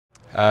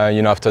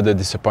After the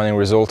disappointing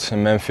results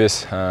in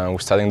Memphis, we're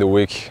starting the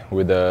week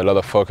with a lot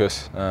of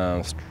focus.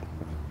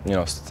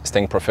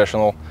 Staying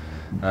professional.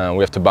 We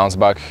have to bounce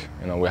back.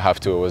 We have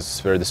to. It was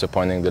very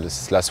disappointing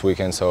this last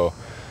weekend, so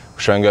we're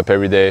showing up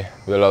every day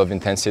with a lot of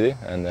intensity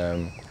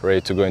and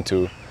ready to go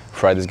into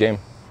Friday's game.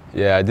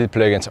 Yeah, I did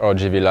play against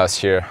RGV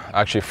last year,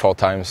 actually 4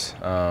 times.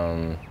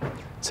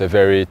 It's a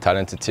very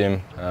talented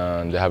team.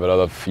 They have a lot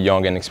of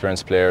young and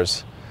experienced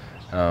players.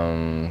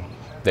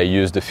 They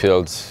use the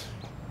field,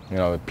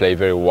 play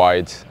very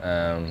wide,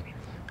 and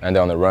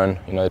they're on the run.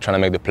 They're trying to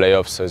make the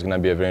playoffs, so it's going to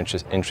be a very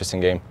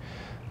interesting game.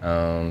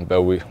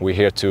 But we're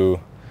here to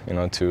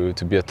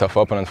be a tough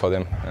opponent for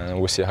them, and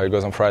we'll see how it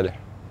goes on Friday.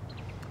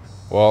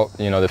 Well,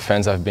 the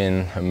fans have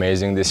been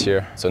amazing this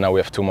year, so now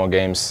we have 2 more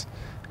games,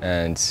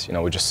 and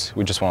we just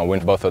want to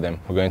win both of them.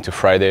 We're going to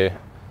Friday,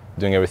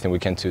 doing everything we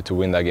can to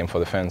win that game for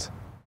the fans.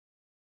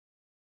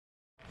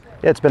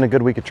 Yeah, it's been a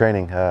good week of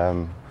training.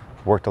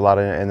 Worked a lot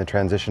in the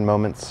transition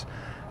moments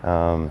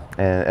and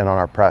on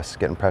our press,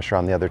 getting pressure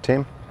on the other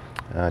team.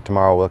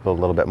 Tomorrow we'll look a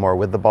little bit more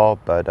with the ball,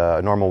 but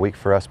a normal week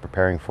for us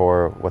preparing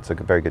for what's a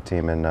very good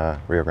team in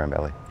Rio Grande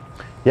Valley.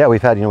 Yeah, we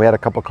had a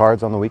couple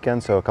cards on the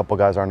weekend, so a couple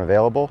guys aren't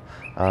available.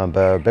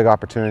 But a big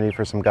opportunity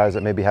for some guys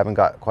that maybe haven't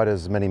got quite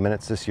as many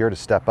minutes this year to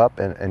step up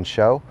and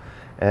show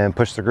and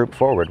push the group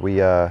forward. We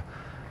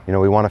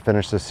want to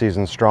finish this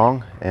season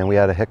strong, and we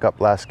had a hiccup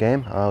last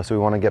game, so we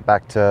want to get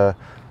back to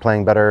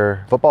playing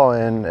better football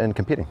and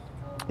competing.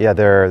 Yeah,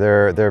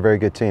 they're a very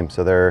good team.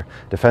 So they're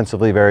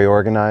defensively very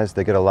organized.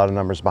 They get a lot of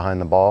numbers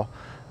behind the ball.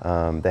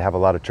 They have a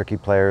lot of tricky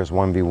players,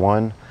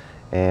 1v1,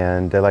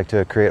 and they like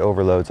to create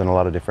overloads in a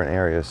lot of different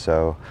areas.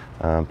 So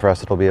for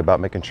us, it'll be about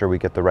making sure we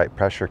get the right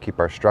pressure, keep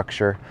our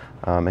structure,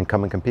 and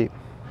come and compete.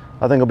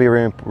 I think it'll be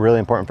really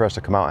important for us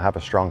to come out and have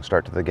a strong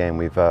start to the game.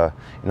 We've, the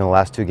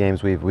last 2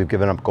 games, we've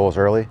given up goals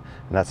early,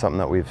 and that's something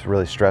that we've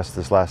really stressed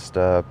this last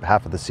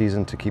half of the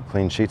season, to keep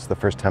clean sheets the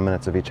first 10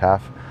 minutes of each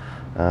half.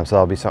 So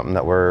that'll be something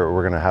that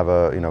we're going to have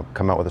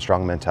come out with a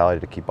strong mentality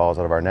to keep balls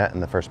out of our net in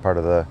the first part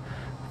of the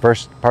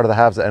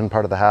halves, the end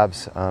part of the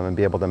halves, and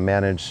be able to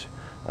manage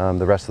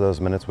the rest of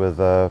those minutes with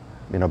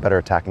better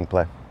attacking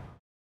play.